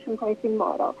subscription pricing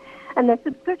model. And the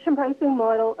subscription pricing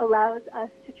model allows us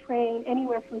to train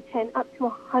anywhere from 10 up to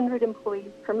 100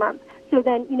 employees per month. So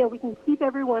then, we can keep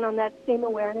everyone on that same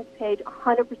awareness page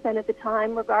 100% of the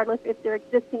time, regardless if they're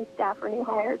existing staff or new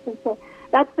hires. And so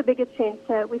that's the biggest change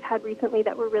we've had recently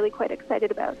that we're really quite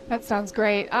excited about. That sounds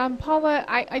great. Paula,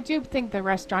 I do think the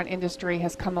restaurant industry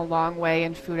has come a long way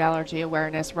in food allergy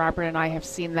awareness. Robert and I have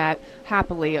seen that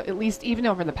happily, at least even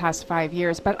over the past 5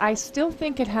 years, but I still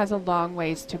think it has a long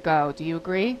ways to go. Do you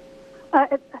agree?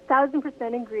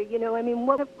 1,000% agree.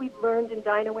 What have we learned in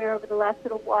DynaWare over the last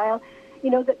little while?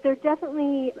 That there are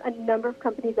definitely a number of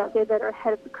companies out there that are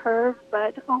ahead of the curve,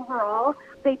 but overall,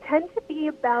 they tend to be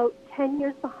about 10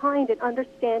 years behind in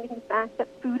understanding the fact that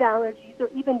food allergies or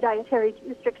even dietary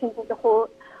restrictions as a whole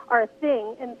are a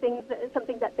thing and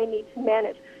something that they need to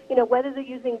manage. Whether they're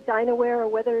using DynaWare or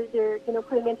whether they're,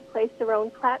 putting into place their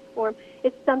own platform,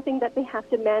 it's something that they have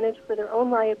to manage for their own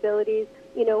liabilities,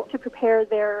 to prepare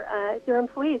their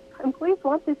employees. Employees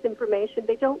want this information.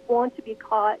 They don't want to be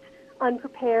caught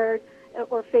unprepared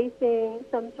or facing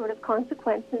some sort of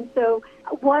consequence. And so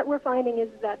what we're finding is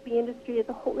that the industry as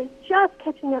a whole is just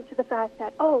catching up to the fact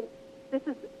that, this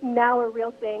is now a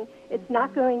real thing. It's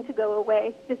not going to go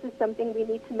away. This is something we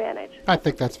need to manage. I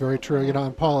think that's very true.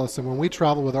 And Paul, listen, when we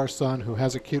travel with our son who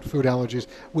has acute food allergies,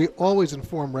 we always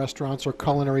inform restaurants or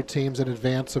culinary teams in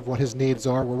advance of what his needs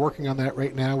are. We're working on that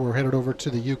right now. We're headed over to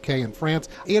the UK and France,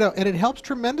 and it helps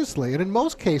tremendously. And in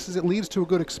most cases, it leads to a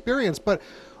good experience. But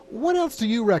what else do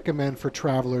you recommend for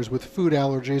travelers with food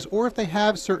allergies or if they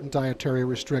have certain dietary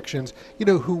restrictions,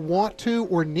 who want to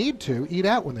or need to eat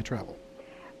out when they travel?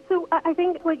 So I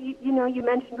think what you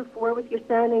mentioned before with your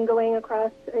son and going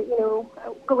across,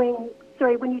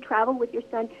 when you travel with your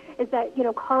son, is that,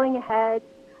 calling ahead,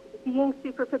 being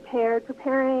super prepared,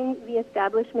 preparing the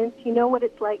establishments, what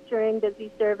it's like during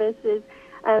busy services,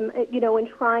 and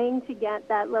trying to get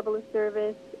that level of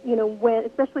service,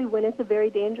 especially when it's a very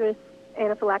dangerous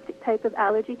anaphylactic type of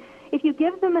allergy. If you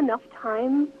give them enough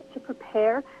time to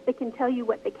prepare, they can tell you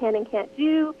what they can and can't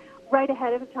do right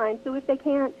ahead of time. So if they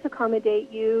can't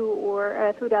accommodate you or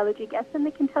a food allergy guest, then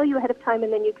they can tell you ahead of time,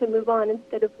 and then you can move on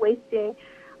instead of wasting,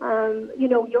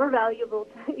 your valuable,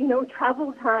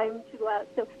 travel time to go out.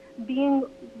 So being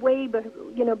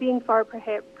being far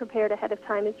prepared ahead of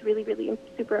time is really, really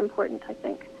super important, I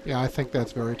think. Yeah, I think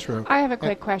that's very true. I have a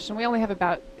quick question. We only have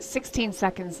about 16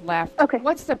 seconds left. Okay.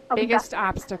 What's the biggest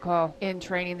obstacle in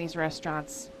training these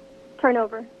restaurants?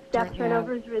 Turnover. Staff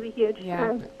turnover is really huge.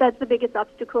 Yeah. That's the biggest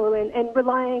obstacle, and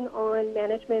relying on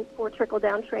management for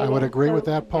trickle-down training. I would agree with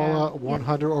that, Paula,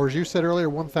 100, or as you said earlier,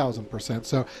 1,000%.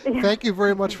 So thank you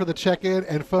very much for the check-in.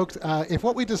 And folks, if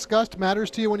what we discussed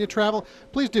matters to you when you travel,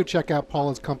 please do check out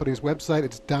Paula's company's website.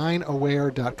 It's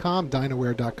DynaWare.com,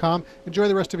 DynaWare.com. Enjoy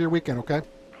the rest of your weekend, okay?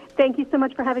 Thank you so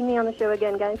much for having me on the show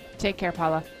again, guys. Take care,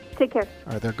 Paula. Take care.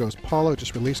 All right, there goes Paula.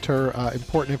 Just released her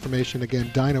important information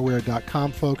again,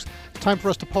 DynaWare.com, folks. Time for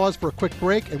us to pause for a quick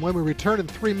break, and when we return in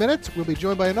 3 minutes, we'll be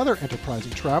joined by another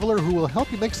enterprising traveler who will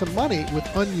help you make some money with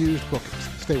unused bookings.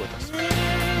 Stay with us.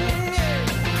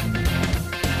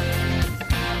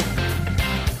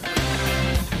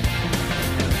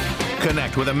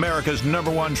 Connect with America's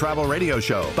 #1 travel radio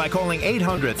show by calling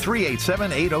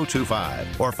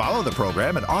 800-387-8025 or follow the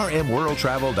program at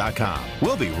rmworldtravel.com.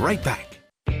 We'll be right back.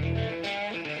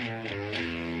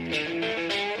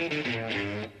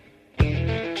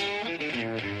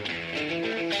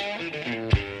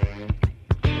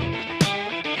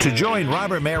 To To join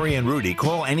Robert, Mary, and Rudy,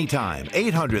 call anytime,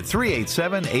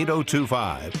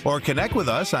 800-387-8025, or connect with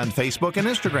us on Facebook and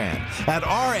Instagram at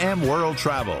RM World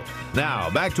Travel. Now,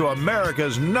 back to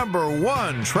America's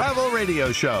 #1 travel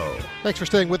radio show. Thanks for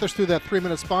staying with us through that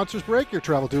 3-minute sponsors break. Your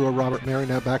travel duo, Robert Mary,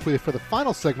 now back with you for the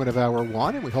final segment of Hour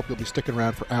 1, and we hope you'll be sticking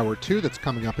around for Hour 2 that's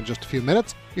coming up in just a few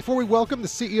minutes. Before we welcome the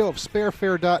CEO of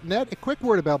SpareFare.net, a quick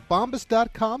word about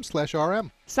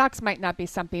Bombas.com/RM. Socks might not be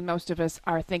something most of us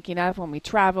are thinking of when we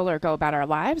travel or go about our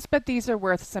lives, but these are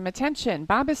worth some attention.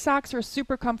 Bombas socks are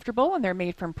super comfortable, and they're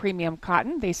made from premium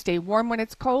cotton. They stay warm when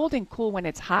it's cold and cool when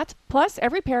it's hot. Plus,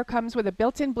 every pair comes with a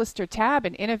built-in blister tab,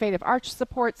 an innovative arch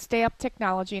support, stay-up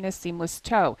technology, and a seamless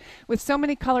toe. With so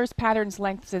many colors, patterns,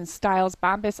 lengths, and styles,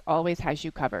 Bombas always has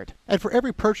you covered. And for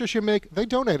every purchase you make, they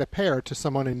donate a pair to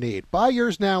someone in need. Buy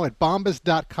yours now at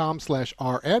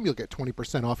Bombas.com/RM. You'll get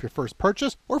 20% off your first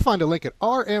purchase, or find a link at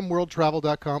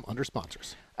RMWorldTravel.com under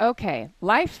sponsors. Okay,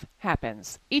 life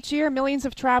happens. Each year, millions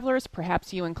of travelers,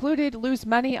 perhaps you included, lose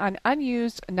money on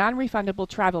unused, non-refundable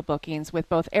travel bookings with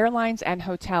both airlines and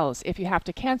hotels if you have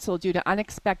to cancel due to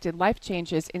unexpected life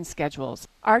changes in schedules.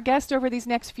 Our guest over these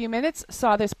next few minutes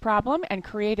saw this problem and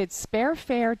created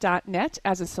SpareFare.net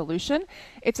as a solution.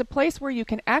 It's a place where you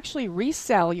can actually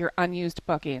resell your unused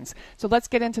bookings. So let's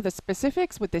get into the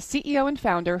specifics with the CEO and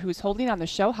founder who's holding on the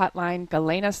show hotline,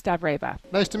 Galena Stavreva.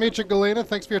 Nice to meet you, Galena.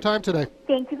 Thanks for your time today.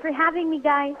 Thank you for having me,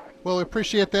 guys. Well, we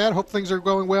appreciate that. Hope things are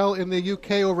going well in the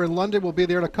UK over in London. We'll be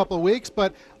there in a couple of weeks.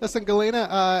 But listen, Galena,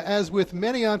 as with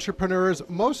many entrepreneurs,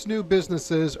 most new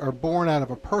businesses are born out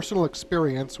of a personal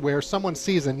experience where someone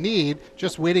sees a need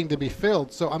just waiting to be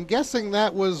filled. So I'm guessing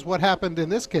that was what happened in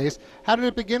this case. How did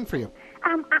it begin for you?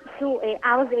 Absolutely.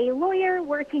 I was a lawyer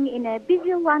working in a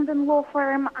busy London law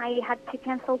firm. I had to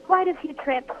cancel quite a few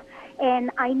trips,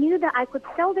 and I knew that I could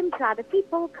sell them to other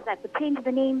people because I could change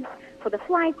the names for the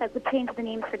flights, I could change the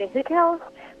names for the hotels,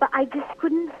 but I just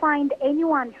couldn't find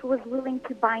anyone who was willing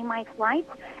to buy my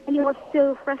flights, and it was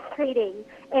so frustrating.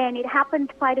 And it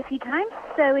happened quite a few times,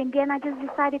 so in the end I just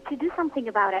decided to do something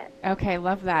about it. Okay,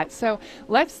 love that. So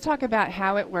let's talk about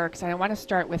how it works, and I want to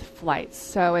start with flights.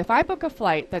 So if I book a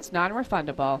flight that's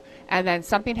non-refundable, and then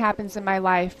something happens in my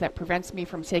life that prevents me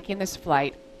from taking this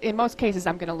flight, in most cases,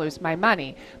 I'm going to lose my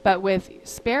money. But with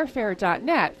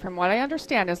SpareFare.net, from what I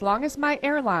understand, as long as my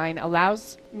airline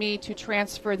allows me to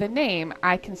transfer the name,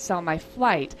 I can sell my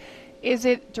flight. Is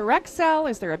it direct sell?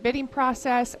 Is there a bidding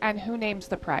process? And who names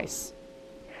the price?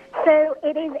 So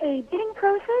it is a bidding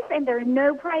process, and there are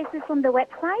no prices on the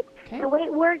website. Okay. The way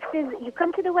it works is you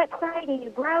come to the website and you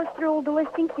browse through all the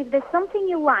listings. If there's something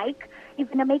you like, you're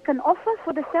going to make an offer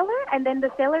for the seller, and then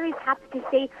the seller is happy to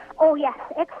say, oh, yes,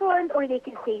 excellent, or they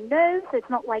can say no. So it's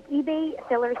not like eBay.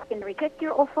 Sellers can reject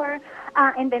your offer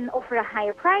and then offer a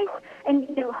higher price. And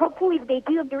hopefully if they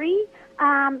do agree,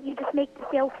 you just make the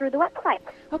sale through the website.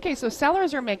 Okay, so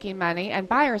sellers are making money and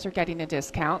buyers are getting a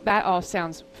discount. That all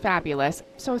sounds fabulous.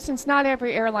 So since not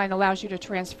every airline allows you to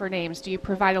transfer names, do you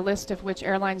provide a list of which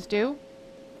airlines do?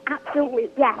 Absolutely,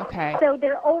 yes. Okay. So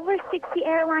there are over 60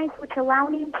 airlines which allow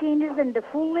name changes, and the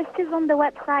full list is on the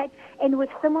website, and we've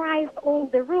summarized all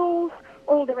the rules,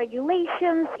 all the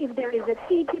regulations, if there is a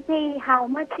fee to pay, how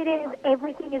much it is,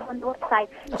 everything is on the website.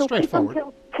 So people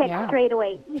can check straight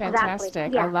away. Fantastic.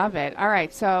 Exactly. Yeah. I love it. All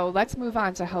right, so let's move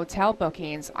on to hotel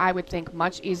bookings. I would think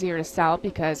much easier to sell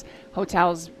because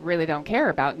hotels really don't care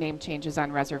about name changes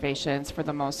on reservations for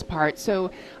the most part.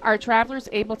 So are travelers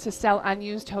able to sell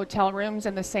unused hotel rooms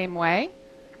in the same way?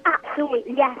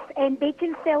 Absolutely, yes. And they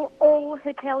can sell all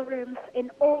hotel rooms in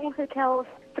all hotels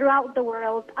throughout the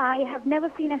world. I have never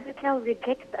seen a hotel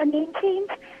reject a name change.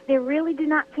 They really do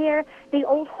not care. They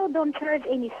also don't charge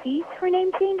any fees for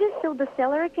name changes, so the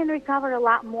seller can recover a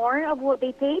lot more of what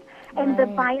they paid, and the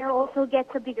buyer also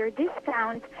gets a bigger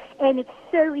discount. And it's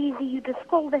so easy. You just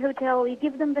call the hotel, you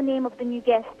give them the name of the new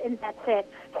guest, and that's it.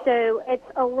 So it's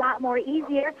a lot more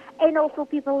easier, and also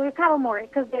people recover more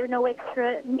because there are no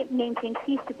extra name change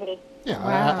fees to pay. Yeah,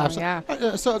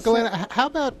 absolutely. So, Galena, how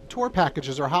about tour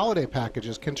packages or holiday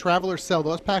packages? Can travelers sell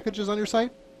those packages on your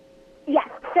site? Yes.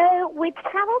 So with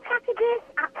travel packages,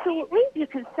 absolutely, you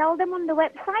can sell them on the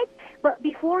website. But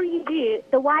before you do,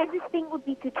 the wisest thing would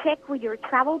be to check with your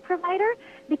travel provider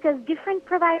because different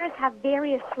providers have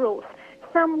various rules.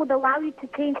 Some would allow you to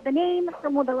change the name,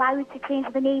 some would allow you to change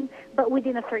the name, but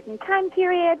within a certain time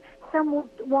period. some would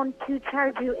want to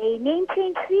charge you a name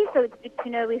change fee, so it's good to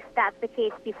know if that's the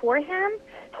case beforehand.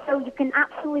 So you can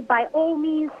absolutely, by all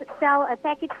means, sell a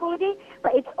package holiday,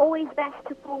 but it's always best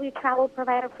to call your travel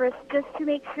provider first just to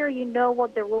make sure you know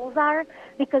what the rules are,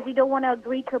 because you don't want to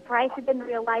agree to a price and then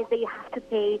realize that you have to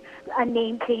pay a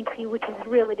name change fee, which is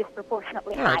really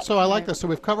disproportionately high. All right, so I like this. So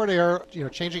we've covered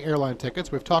changing airline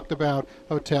tickets. We've talked about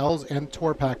hotels and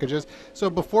tour packages. So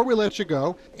before we let you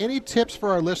go, any tips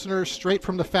for our listeners, straight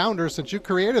from the founders, since you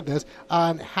created this,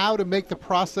 on how to make the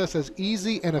process as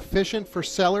easy and efficient for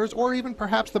sellers, or even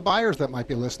perhaps the buyers that might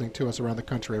be listening to us around the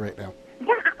country right now?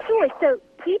 Yeah, absolutely. So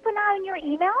keep an eye on your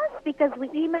emails, because we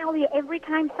email you every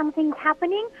time something's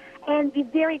happening, and be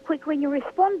very quick when you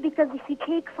respond, because if you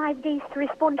take 5 days to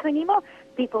respond to an email,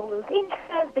 people lose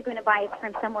interest, they're going to buy it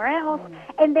from somewhere else.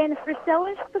 And then for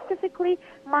sellers specifically,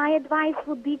 my advice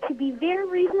would be to be very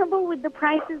reasonable with the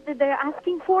prices that they're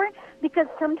asking for, because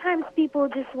sometimes people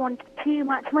just want too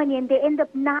much money and they end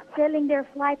up not selling their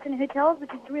flights and hotels,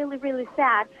 which is really, really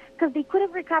sad, because they could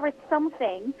have recovered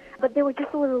something, but they were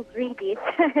just a little greedy.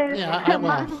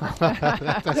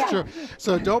 That's true.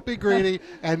 So don't be greedy,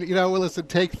 and listen,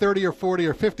 take 30 or 40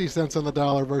 or 50 cents on the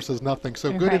dollar versus nothing.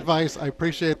 So good advice. I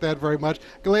appreciate that very much.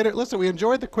 Galena, listen, we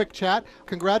enjoyed the quick chat.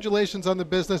 Congratulations on the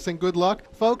business and good luck.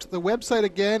 Folks, the website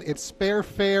again, it's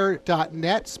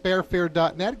sparefair.net,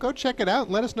 sparefair.net. Go check it out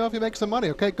and let us know if you make some money,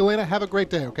 okay? Galena, have a great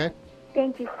day, okay?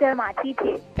 Thank you so much. You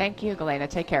too. Thank you, Galena.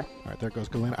 Take care. All right, there goes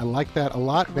Galena. I like that a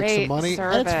lot. Great Make some money.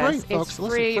 service. And it's free, folks. It's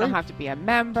Listen, free. You don't have to be a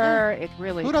member. It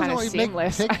really kind of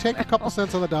seamless. Take a couple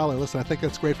cents on the dollar. Listen, I think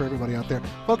that's great for everybody out there.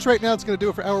 Folks, right now it's going to do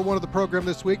it for hour one of the program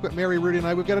this week. But Mary, Rudy, and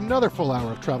I, we've got another full hour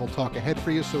of travel talk ahead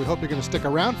for you. So we hope you're going to stick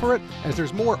around for it, as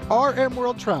there's more RM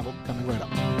World Travel coming right up.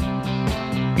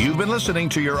 You've been listening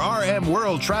to your RM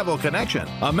World Travel Connection,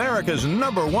 America's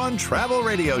 #1 travel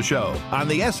radio show on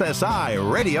the SSI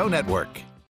Radio Network.